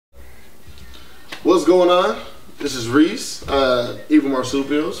What's going on? This is Reese, Evil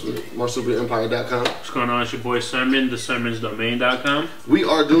Marsupials with MarsupialEmpire.com. What's going on? It's your boy Sermon, thesermonsdomain.com. We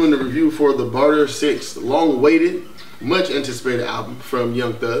are doing the review for the Barter 6, long-awaited, much-anticipated album from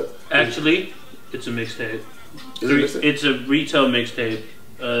Young Thug. Actually, it's a mixtape. It's a retail mixtape.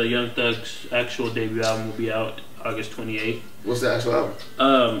 Young Thug's actual debut album will be out August 28th. What's the actual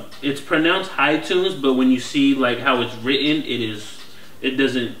album? It's pronounced iTunes, but when you see like how it's written, it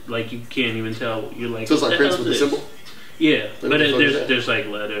doesn't, like, you can't even tell. You're like, so it's like Prince with the symbol? Yeah, but there's like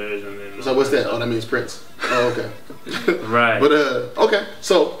letters and then. So what's that? Oh, that means Prince. Oh, okay. Right. But okay.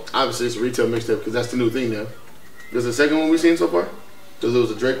 So obviously it's a retail mixtape because that's the new thing now. There's the second one we've seen so far. Because there was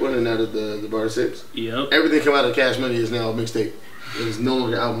a Drake one and now the Barter 6. Yep. Everything come out of Cash Money is now a mixtape. It's no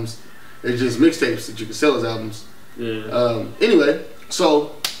longer albums. It's just mixtapes that you can sell as albums. Yeah. Anyway,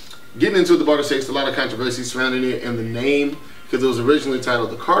 so getting into the Barter 6, a lot of controversy surrounding it and the name. Because it was originally titled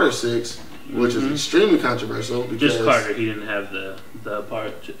the Carter 6, which is extremely controversial. Because just Carter, he didn't have the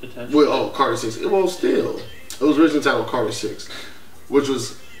part attached. Well, Carter 6. Well, still, it was originally titled Carter 6, which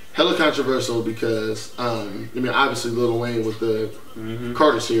was hella controversial because, I mean, obviously Lil Wayne with the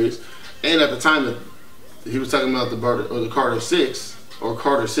Carter series, and at the time that he was talking about the Barter or the Carter 6 or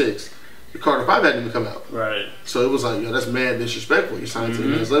Carter 6, the Carter 5 hadn't even come out. Right. So it was like, yo, that's mad disrespectful. You're signed to the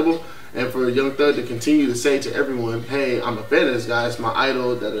man's label. And for Young Thug to continue to say to everyone, hey, I'm a fan of this guy, it's my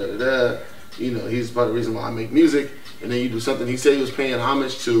idol, da-da-da-da. You know, he's part of the reason why I make music. And then you do something. He said he was paying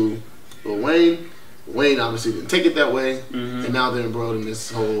homage to Lil Wayne. Wayne obviously didn't take it that way. And now they're embroiled in this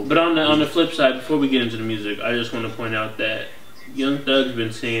whole... But on the flip side, before we get into the music, I just want to point out that Young Thug's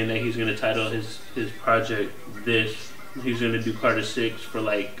been saying that he's going to title his project this. He's going to do Carter 6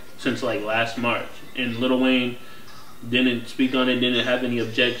 for since last March. And Lil Wayne didn't speak on it, didn't have any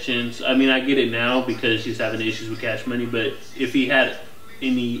objections. I mean, I get it now because he's having issues with Cash Money, but if he had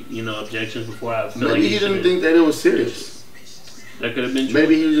any, objections before, I feel maybe he didn't think that it was serious. That could have been true.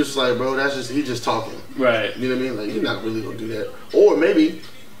 Maybe he was just like, bro, he's just talking. Right. You know what I mean? Like, you're not really gonna do that. Or maybe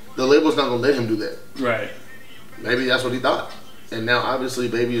the label's not gonna let him do that. Right. Maybe that's what he thought. And now obviously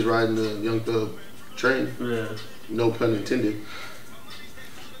Baby is riding the Young Thug train. Yeah. No pun intended.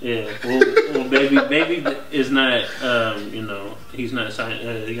 Yeah, well, baby is not, he's not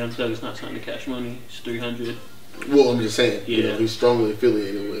signed. Young Thug is not signed to Cash Money. It's 300. Well, I'm just saying, yeah, he's strongly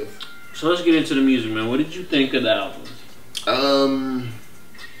affiliated with. So let's get into the music, man. What did you think of the album?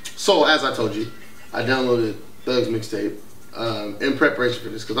 So as I told you, I downloaded Thug's mixtape in preparation for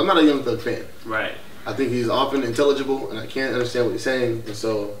this because I'm not a Young Thug fan. Right. I think he's often intelligible, and I can't understand what he's saying, and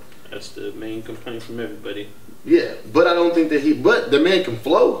so. That's the main complaint from everybody. Yeah, but I don't think that but the man can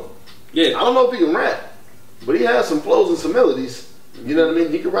flow. Yeah. I don't know if he can rap, but he has some flows and some melodies. You know what I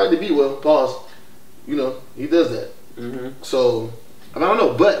mean? He can ride the beat well, pause. You know, he does that. So, I don't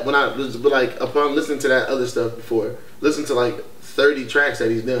know, but upon listening to that other stuff before, listen to 30 tracks that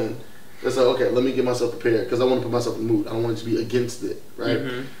he's done, it's like, okay, let me get myself prepared because I want to put myself in the mood. I don't want it to be against it,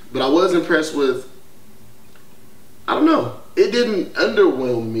 right? But I was impressed with, I don't know, it didn't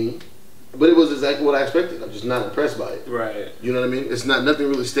underwhelm me. But it was exactly what I expected. I'm just not impressed by it. Right. You know what I mean? It's nothing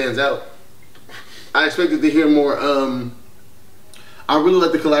really stands out. I expected to hear more. I really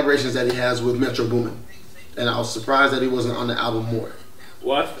like the collaborations that he has with Metro Boomin, and I was surprised that he wasn't on the album more.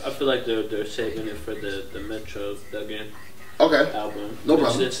 Well, I feel like they're saving it for the Metro Duggan album. No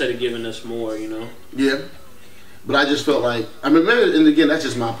problem. Instead of giving us more, Yeah. But I just felt like, I mean, and again, that's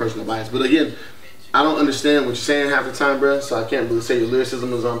just my personal bias. But again, I don't understand what you're saying half the time, bro, so I can't really say your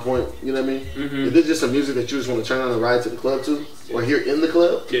lyricism is on point. You know what I mean? If it's just some music that you just want to turn on and ride to the club to, or hear in the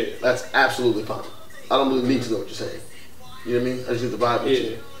club, that's absolutely fine. I don't really need to know what you're saying. You know what I mean? I just need to vibe with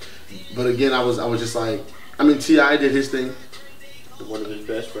you. But again, I was just like, I mean, T.I. did his thing. One of his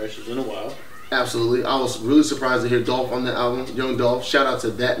best verses in a while. Absolutely. I was really surprised to hear Dolph on the album. Young Dolph. Shout out to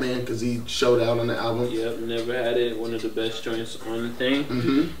that man because he showed out on the album. Yep, never had it. One of the best joints on the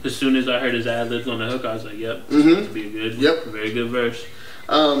thing. As soon as I heard his ad-libs on the hook, I was like, yep, this is going to be a good, very good verse.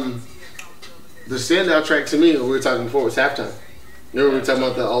 The standout track to me, we were talking before, was Halftime. Remember we were talking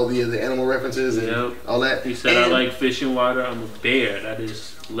about all the animal references and all that? He said, I like fish and water. I'm a bear. That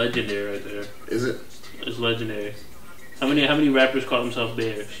is legendary right there. Is it? It's legendary. How many rappers call themselves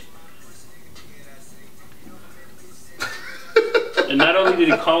bears? And not only did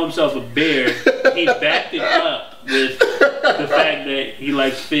he call himself a bear, he backed it up with the fact that he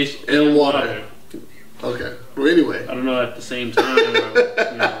likes fish and water. Okay. Well, anyway. I don't know, at the same time,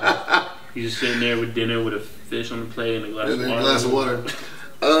 he's just sitting there with dinner with a fish on the plate and a glass of water.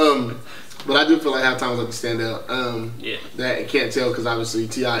 But I do feel like Halftime was like the standout. That can't tell because obviously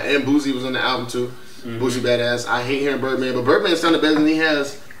T.I. and Boosie was on the album too. Boosie badass. I hate hearing Birdman, but Birdman sounded better than he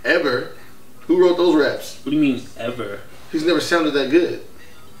has ever. Who wrote those raps? What do you mean ever? He's never sounded that good.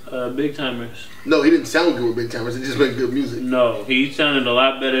 Big Timers. No, he didn't sound good with Big Timers. He just made good music. No, he sounded a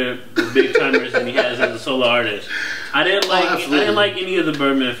lot better with Big Timers than he has as a solo artist. I didn't like any of the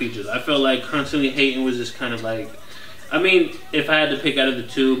Birdman features. I felt like Constantly Hating was just kind of like. I mean, if I had to pick out of the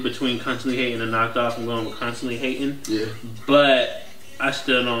two between Constantly Hating and Knocked Off, I'm going with Constantly Hating. Yeah. But I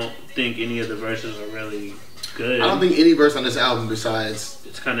still don't think any of the verses are really good. I don't think any verse on this album besides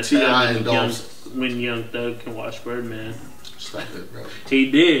it's kind of sad when Young Thug can watch Birdman. Stop it, bro. He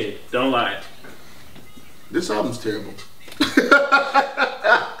did. Don't lie. This album's terrible.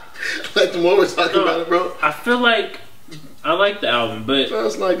 Like the more we're talking about it, bro. I feel like I like the album, but no,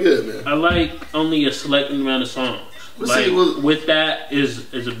 it's not good, man. I like only a select amount of songs. With that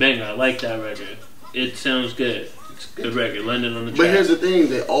is a banger. I like that record. It sounds good. It's a good record. London on the track. But here's the thing: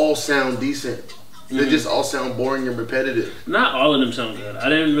 they all sound decent. They just all sound boring and repetitive. Not all of them sound good. I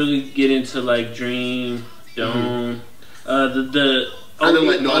didn't really get into like Dream, Dome. The I didn't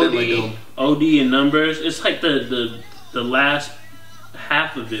like Dome. OD and Numbers. It's like the last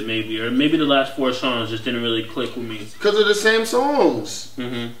half of it maybe, or maybe the last 4 songs just didn't really click with me. Because they're the same songs.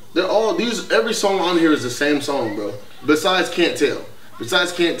 They're all every song on here is the same song, bro. Besides Can't Tell.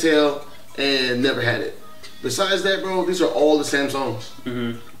 Besides Can't Tell and Never Had It. Besides that, bro, these are all the same songs.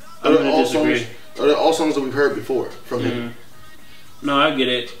 I'm gonna disagree. They're all songs that we've heard before from him. No, I get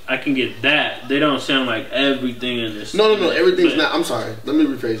it. I can get that. They don't sound like everything in this. No. Everything's not. I'm sorry. Let me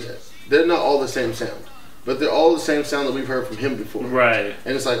rephrase that. They're not all the same sound. But they're all the same sound that we've heard from him before. Right.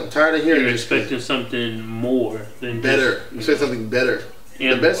 And it's like, I'm tired of hearing You're expecting something more than better. You expect something better.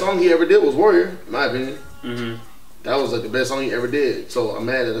 And the best song he ever did was Warrior, in my opinion. That was like the best song he ever did. So I'm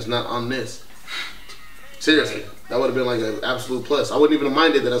mad that it's not on this. Seriously. That would have been like an absolute plus. I wouldn't even have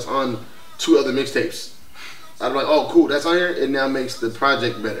minded that it's on 2 other mixtapes. I'd be like, oh, cool, that's on here. It now makes the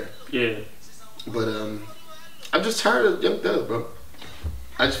project better. Yeah. But I'm just tired of Young Thug, bro.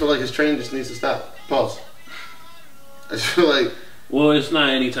 I just feel like his train just needs to stop. Pause. I just feel like... Well, it's not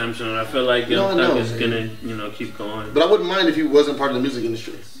anytime soon. I feel like Young Thug is going to, keep going. But I wouldn't mind if he wasn't part of the music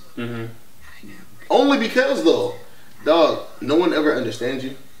industry. Only because, though, dog, no one ever understands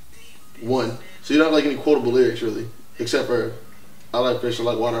you. One. So you don't have like any quotable lyrics, really. Except for, I like fish, I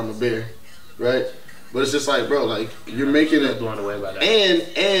like water, I'm a bear. Right? But it's just like, bro, like, you're making it... blown away by that.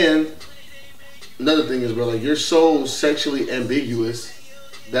 And another thing is, bro, like, you're so sexually ambiguous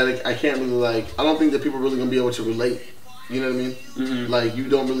that I can't really, like... I don't think that people are really going to be able to relate. You know what I mean? Like, you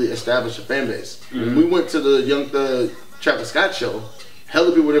don't really establish a fan base. When we went to the Young Thug Travis Scott show, hella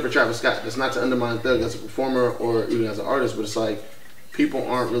people were there for Travis Scott. That's not to undermine Thug as a performer or even as an artist, but it's like, people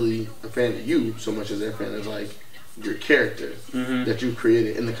aren't really a fan of you so much as they're a fan of, like, your character that you've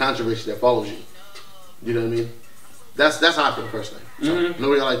created and the controversy that follows you. You know what I mean? That's how I feel personally. So, I know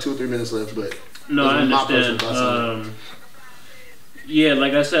we got like 2 or 3 minutes left, but no, I understand. Yeah,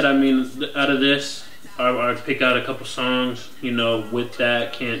 like I said, I mean, out of this, I'd pick out a couple songs. With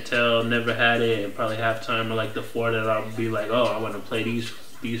that, Can't Tell, Never Had It, and probably Halftime are like the 4 that I'll be like, oh, I want to play these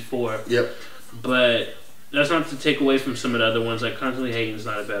 4. Yep. But that's not to take away from some of the other ones. Like Constantly Hating is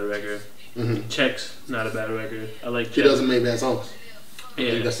not a bad record. Checks, not a bad record. I like. He doesn't make bad songs. Yeah.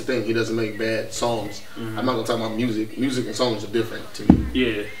 I think that's the thing. He doesn't make bad songs. I'm not gonna talk about music. Music and songs are different to me.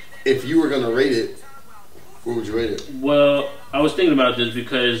 Yeah. If you were gonna rate it, where would you rate it? Well, I was thinking about this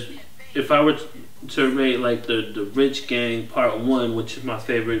because if I were to rate like the Rich Gang Part 1, which is my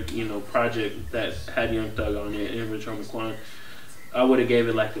favorite, project that had Young Thug on it and Rich Homie Quan, I would have gave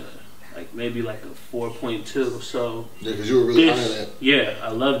it maybe like a 4.2. So yeah, because you were really high on that. Yeah, I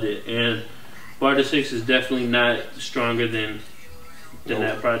loved it, and Barter 6 is definitely not stronger than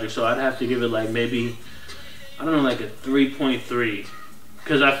that project. So I'd have to give it like maybe, I don't know, like a 3.3,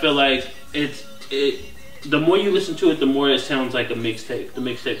 because I feel like the more you listen to it, the more it sounds like a mixtape. The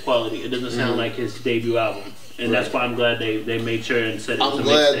mixtape quality. It doesn't sound like his debut album, and that's why I'm glad they made sure and said it was a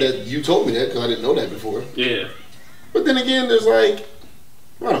mixtape. I'm glad that you told me that because I didn't know that before. Yeah. But then again, there's like,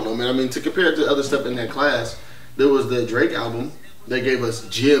 I don't know, man. I mean, to compare it to other stuff in that class, there was the Drake album that gave us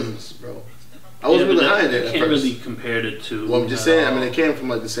gems, bro. I wasn't really high in that at first. Can't really compare the two. Well, I'm just saying. I mean, it came from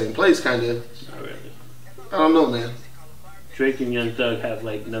like the same place, kind of. Not really. I don't know, man. Drake and Young Thug have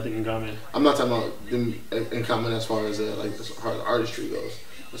like nothing in common. I'm not talking about them in common as far as artistry goes.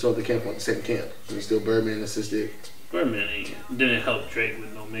 So they came from like the same camp. I mean, still Birdman assisted. Birdman didn't help Drake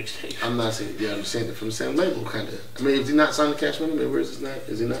with no mixtape. I'm not saying. Yeah, I'm saying it from the same label, kind of. I mean, is he not signed to Cash Money? Where is this not?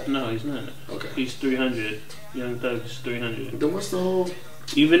 Is he not? No, he's not. Okay. He's 300. Young Thug's 300. Then what's the whole?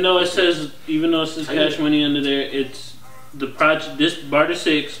 Even though it says Cash Money under there, it's the project. This Barter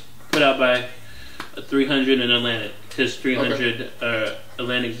 6 put out by 300 in Atlantic. His 300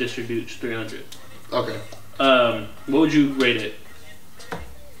 Atlantic Distributes 300. Okay. What would you rate it?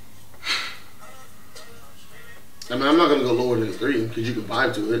 I mean, I'm not gonna go lower than a 3 because you can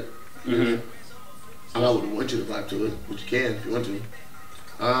vibe to it. I wouldn't want you to vibe to it, but you can if you want to.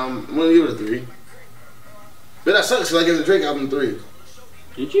 I'm gonna give it a 3. But that sucks because I gave the Drake album 3.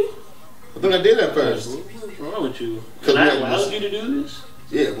 Did you? I think I did that first. What's wrong with you? Because I allowed you to do this?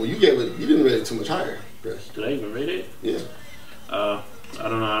 Yeah, well, you didn't rate it too much higher. First. Did I even rate it? Yeah. I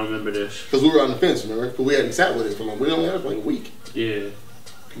don't know. I don't remember this. Because we were on the fence, remember? But we hadn't sat with it for long. We only had it for like a week. Yeah.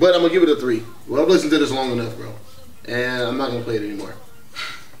 But I'm gonna give it a 3. Well, I've listened to this long enough, bro, and I'm not gonna play it anymore.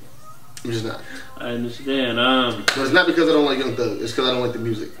 I'm just not. I understand. But it's not because I don't like Young Thug. It's because I don't like the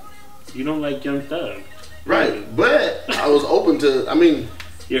music. You don't like Young Thug, right? But I was open to. I mean,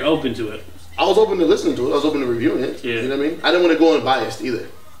 you're open to it. I was open to listening to it. I was open to reviewing it. Yeah. You know what I mean? I didn't want to go unbiased either.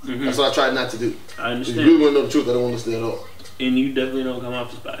 That's what I tried not to do. I understand. If you really want to know the truth, I don't want to listen at all. And you definitely don't come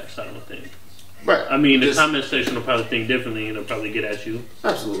off as biased. I don't think. Right. I mean, the comment section will probably think differently, and they'll probably get at you.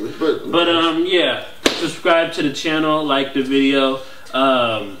 Absolutely. But yeah. Subscribe to the channel, like the video.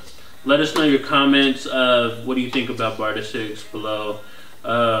 Let us know your comments of what do you think about Barter 6 below.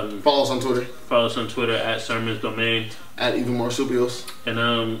 Follow us on Twitter. Follow us on Twitter at Sermons Domain. At Even Marsupials.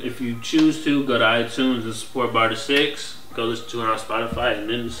 And if you choose to, go to iTunes and support Barter 6. Go listen to it on Spotify and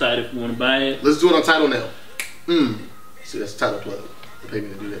then decide if you want to buy it. Let's do it on Tidal now. See, that's a title plug. They pay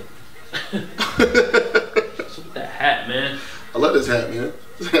me to do that. What's with that hat, man? I love this hat, man.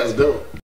 This hat's dope.